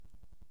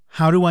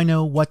How do I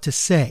know what to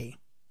say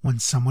when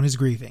someone is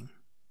grieving?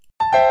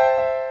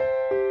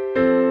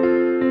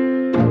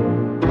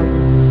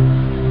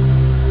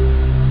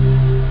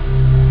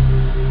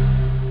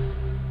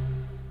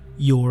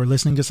 You're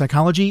listening to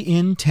Psychology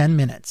in 10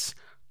 Minutes.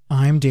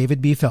 I'm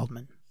David B.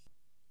 Feldman.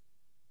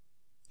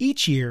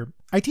 Each year,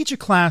 I teach a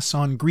class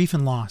on grief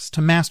and loss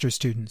to master's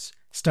students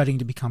studying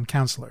to become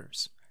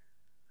counselors.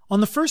 On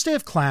the first day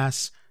of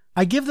class,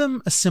 I give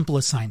them a simple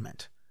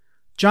assignment.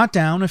 Jot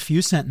down a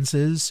few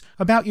sentences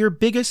about your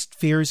biggest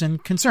fears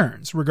and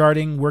concerns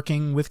regarding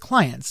working with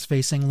clients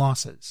facing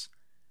losses.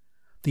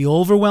 The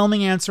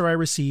overwhelming answer I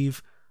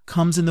receive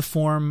comes in the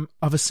form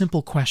of a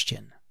simple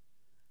question.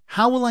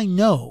 How will I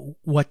know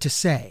what to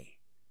say?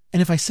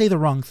 And if I say the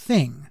wrong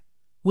thing,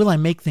 will I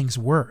make things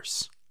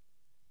worse?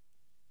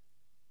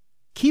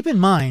 Keep in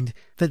mind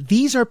that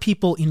these are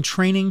people in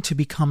training to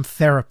become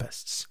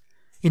therapists.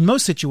 In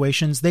most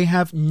situations, they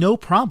have no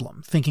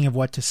problem thinking of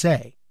what to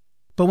say.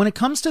 But when it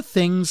comes to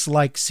things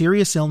like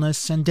serious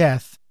illness and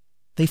death,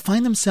 they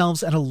find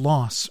themselves at a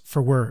loss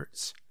for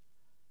words.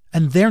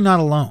 And they're not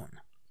alone.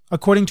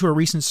 According to a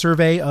recent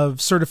survey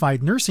of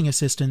certified nursing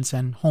assistants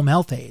and home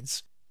health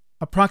aides,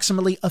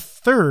 approximately a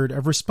third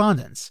of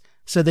respondents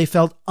said they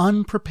felt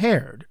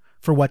unprepared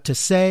for what to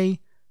say,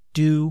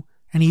 do,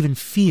 and even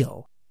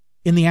feel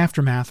in the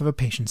aftermath of a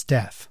patient's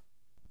death.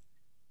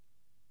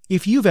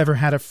 If you've ever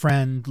had a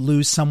friend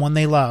lose someone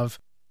they love,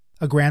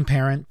 a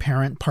grandparent,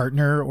 parent,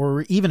 partner,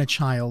 or even a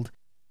child,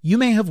 you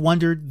may have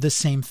wondered the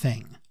same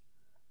thing.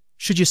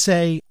 Should you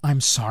say,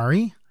 "I'm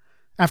sorry"?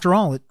 After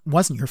all, it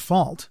wasn't your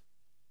fault.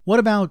 What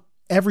about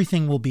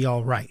 "everything will be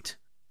all right"?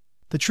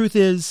 The truth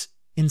is,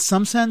 in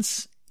some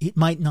sense, it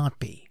might not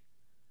be.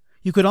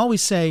 You could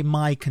always say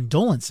 "my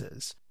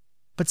condolences,"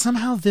 but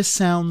somehow this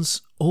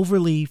sounds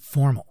overly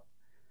formal.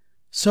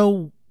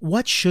 So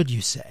what should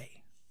you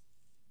say?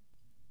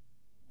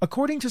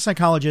 According to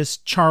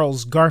psychologist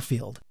Charles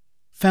Garfield,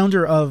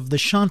 founder of the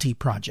Shanti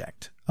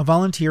Project, a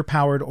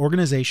volunteer-powered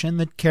organization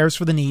that cares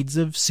for the needs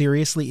of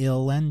seriously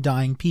ill and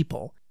dying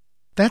people,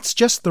 that's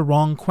just the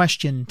wrong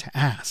question to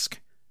ask.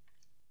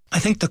 I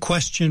think the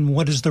question,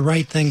 what is the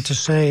right thing to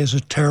say, is a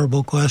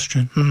terrible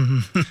question.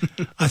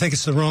 I think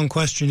it's the wrong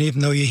question,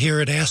 even though you hear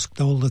it asked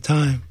all the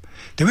time.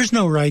 There is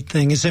no right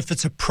thing, as if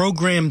it's a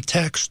programmed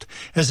text,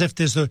 as if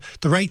there's the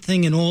right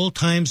thing in all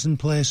times and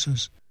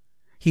places.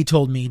 He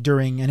told me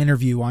during an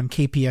interview on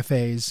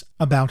KPFA's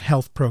About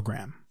Health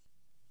program.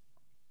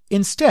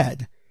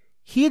 Instead,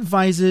 he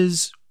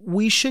advises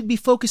we should be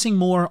focusing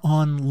more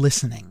on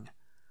listening.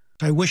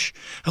 I wish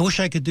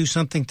I could do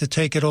something to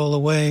take it all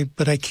away,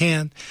 but I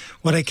can't.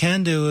 What I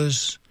can do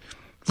is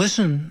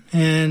listen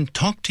and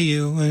talk to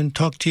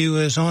you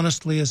as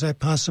honestly as I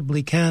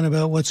possibly can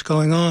about what's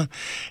going on.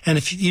 And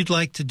if you'd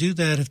like to do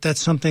that, if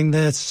that's something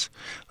that's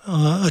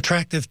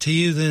attractive to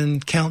you, then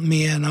count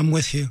me in. I'm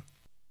with you.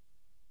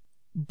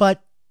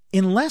 But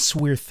unless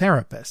we're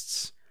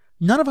therapists,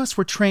 none of us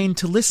were trained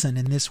to listen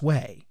in this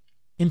way.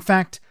 In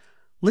fact,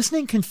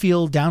 listening can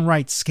feel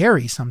downright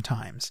scary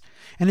sometimes,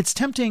 and it's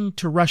tempting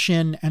to rush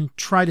in and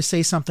try to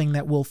say something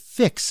that will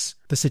fix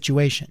the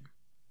situation.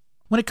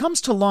 When it comes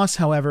to loss,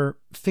 however,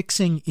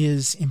 fixing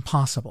is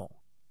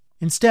impossible.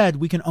 Instead,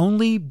 we can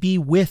only be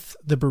with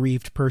the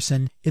bereaved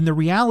person in the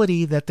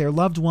reality that their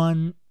loved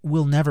one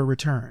will never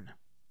return.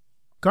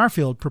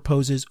 Garfield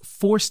proposes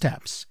 4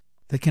 steps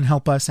that can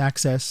help us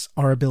access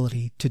our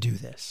ability to do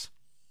this.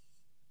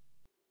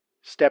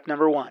 Step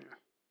number 1.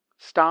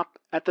 Stop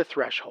at the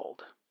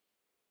threshold.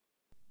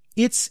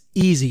 It's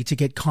easy to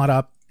get caught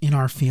up in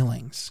our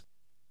feelings.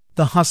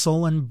 The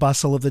hustle and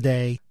bustle of the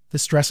day, the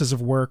stresses of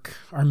work,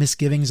 our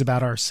misgivings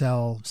about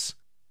ourselves.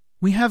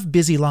 We have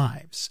busy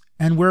lives,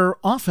 and we're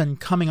often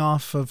coming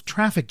off of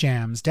traffic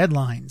jams,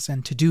 deadlines,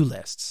 and to-do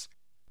lists.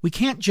 We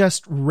can't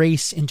just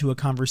race into a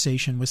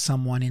conversation with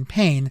someone in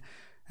pain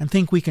and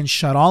think we can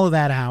shut all of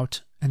that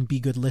out and be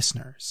good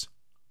listeners.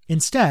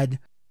 Instead,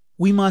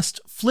 we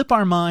must flip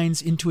our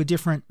minds into a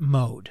different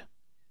mode.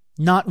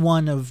 Not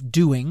one of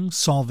doing,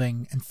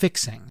 solving, and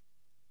fixing,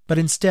 but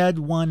instead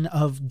one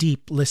of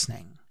deep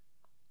listening.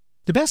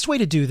 The best way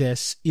to do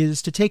this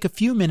is to take a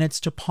few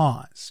minutes to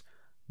pause,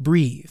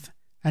 breathe,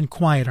 and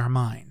quiet our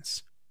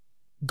minds.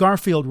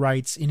 Garfield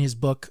writes in his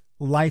book,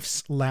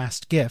 Life's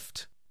Last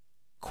Gift,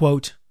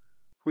 quote,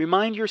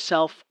 "Remind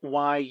yourself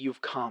why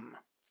you've come.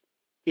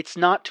 It's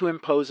not to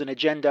impose an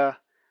agenda.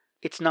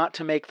 It's not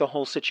to make the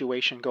whole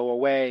situation go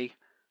away.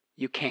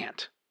 You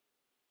can't."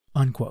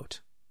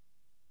 Unquote.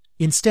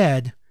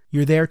 Instead,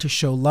 you're there to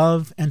show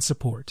love and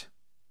support,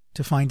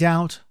 to find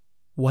out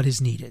what is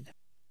needed.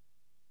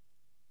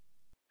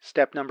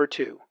 Step number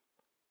 2.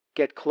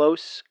 Get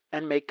close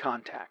and make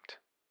contact.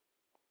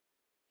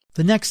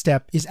 The next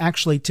step is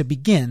actually to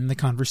begin the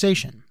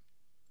conversation.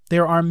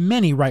 There are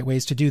many right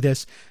ways to do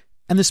this,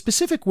 and the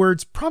specific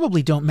words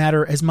probably don't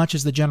matter as much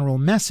as the general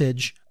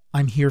message,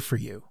 "I'm here for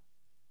you."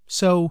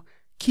 So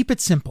keep it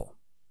simple.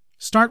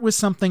 Start with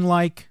something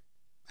like,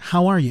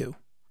 "How are you?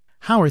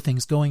 How are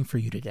things going for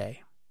you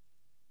today?"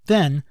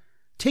 Then,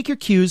 take your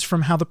cues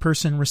from how the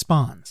person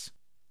responds.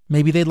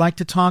 Maybe they'd like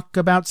to talk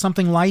about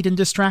something light and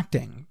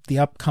distracting, the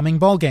upcoming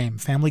ball game,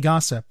 family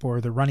gossip,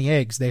 or the runny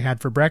eggs they had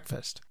for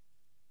breakfast.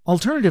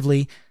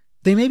 Alternatively,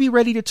 they may be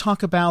ready to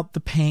talk about the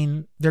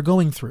pain they're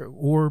going through,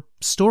 or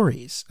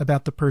stories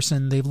about the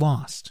person they've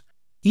lost.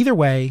 Either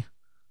way,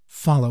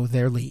 follow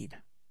their lead.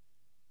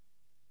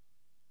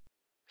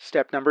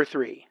 Step number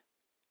 3.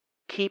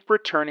 Keep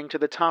returning to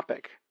the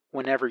topic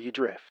whenever you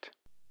drift.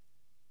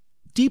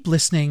 Deep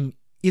listening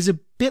is a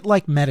bit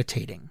like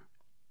meditating.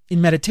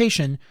 In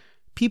meditation,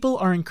 people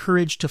are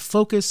encouraged to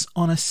focus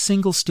on a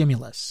single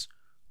stimulus,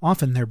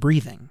 often their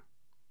breathing.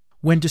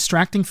 When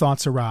distracting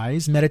thoughts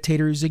arise,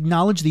 meditators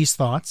acknowledge these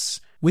thoughts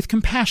with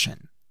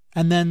compassion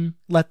and then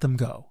let them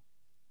go,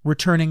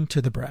 returning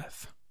to the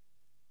breath.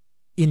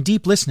 In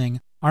deep listening,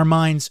 our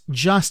minds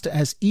just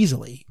as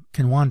easily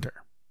can wander.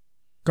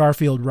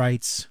 Garfield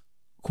writes,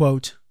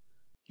 quote,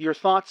 "Your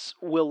thoughts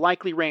will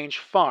likely range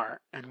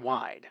far and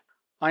wide.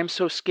 I'm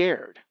so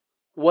scared.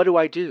 What do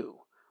I do?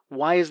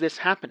 Why is this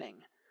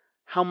happening?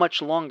 How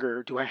much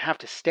longer do I have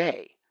to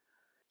stay?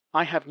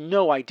 I have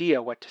no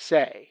idea what to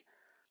say.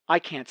 I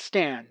can't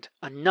stand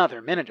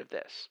another minute of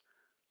this."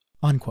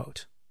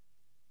 Unquote.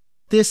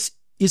 This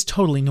is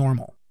totally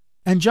normal.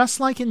 And just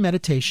like in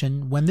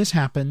meditation, when this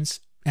happens,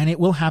 and it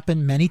will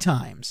happen many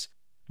times,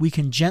 we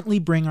can gently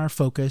bring our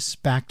focus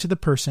back to the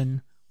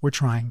person we're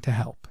trying to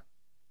help.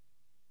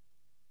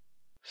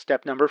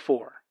 Step number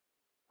 4.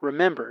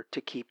 Remember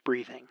to keep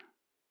breathing.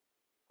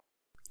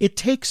 It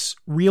takes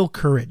real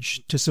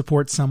courage to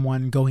support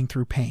someone going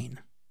through pain.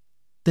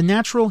 The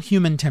natural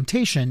human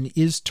temptation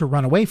is to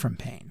run away from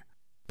pain.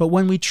 But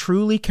when we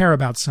truly care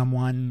about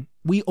someone,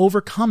 we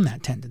overcome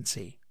that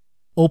tendency,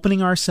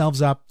 opening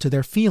ourselves up to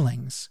their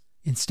feelings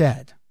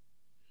instead.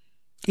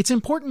 It's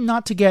important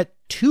not to get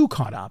too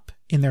caught up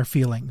in their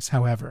feelings,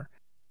 however.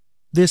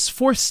 This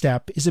 4th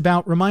step is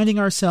about reminding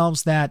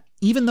ourselves that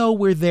even though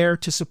we're there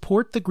to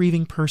support the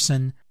grieving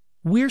person,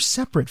 we're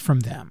separate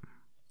from them.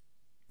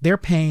 Their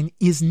pain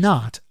is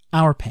not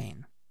our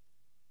pain.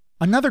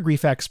 Another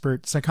grief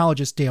expert,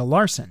 psychologist Dale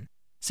Larson,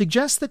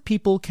 suggests that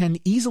people can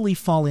easily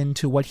fall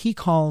into what he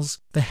calls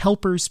the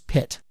helper's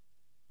pit.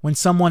 When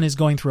someone is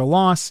going through a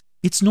loss,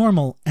 it's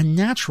normal and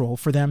natural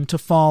for them to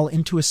fall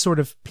into a sort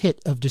of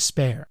pit of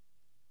despair.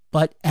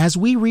 But as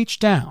we reach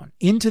down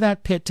into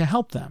that pit to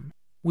help them,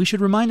 we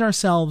should remind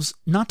ourselves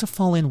not to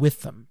fall in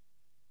with them.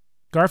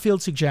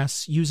 Garfield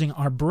suggests using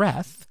our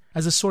breath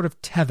as a sort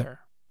of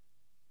tether.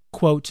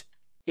 Quote,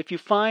 "If you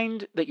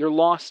find that you're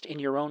lost in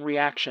your own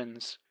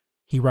reactions,"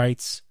 he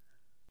writes,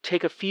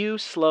 "take a few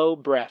slow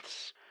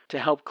breaths to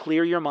help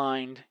clear your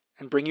mind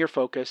and bring your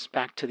focus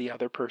back to the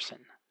other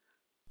person."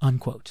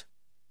 Unquote.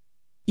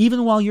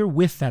 Even while you're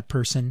with that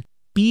person,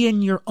 be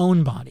in your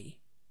own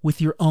body,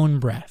 with your own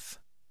breath.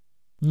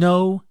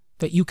 Know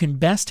that you can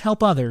best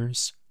help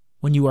others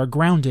when you are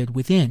grounded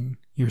within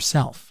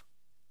yourself.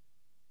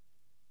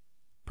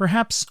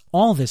 Perhaps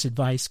all this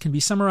advice can be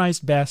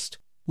summarized best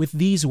with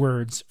these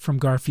words from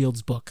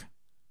Garfield's book.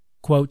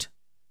 Quote,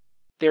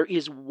 "There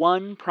is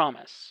one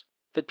promise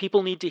that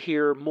people need to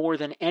hear more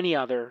than any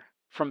other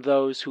from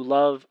those who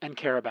love and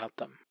care about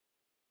them.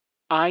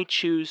 I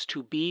choose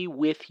to be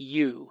with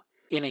you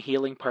in a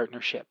healing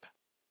partnership.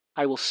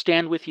 I will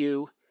stand with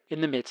you in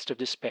the midst of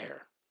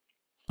despair."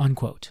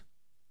 Unquote.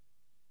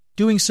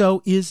 Doing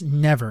so is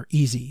never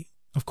easy,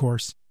 of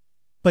course,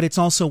 but it's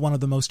also one of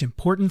the most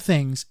important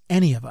things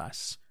any of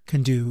us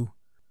can do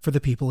for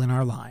the people in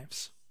our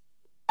lives.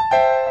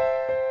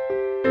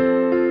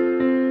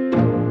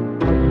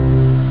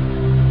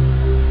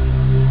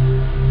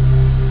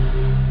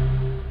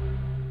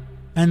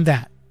 And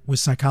that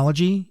was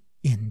Psychology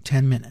in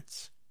 10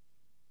 minutes.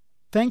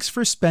 Thanks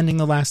for spending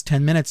the last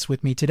 10 minutes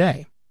with me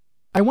today.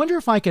 I wonder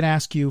if I could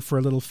ask you for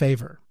a little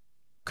favor.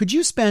 Could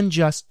you spend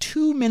just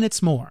 2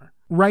 minutes more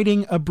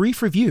writing a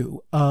brief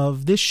review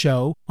of this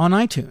show on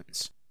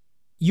iTunes?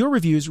 Your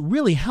reviews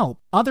really help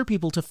other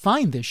people to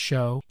find this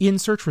show in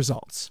search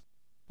results,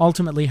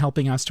 ultimately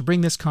helping us to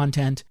bring this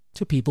content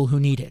to people who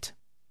need it.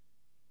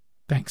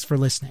 Thanks for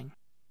listening.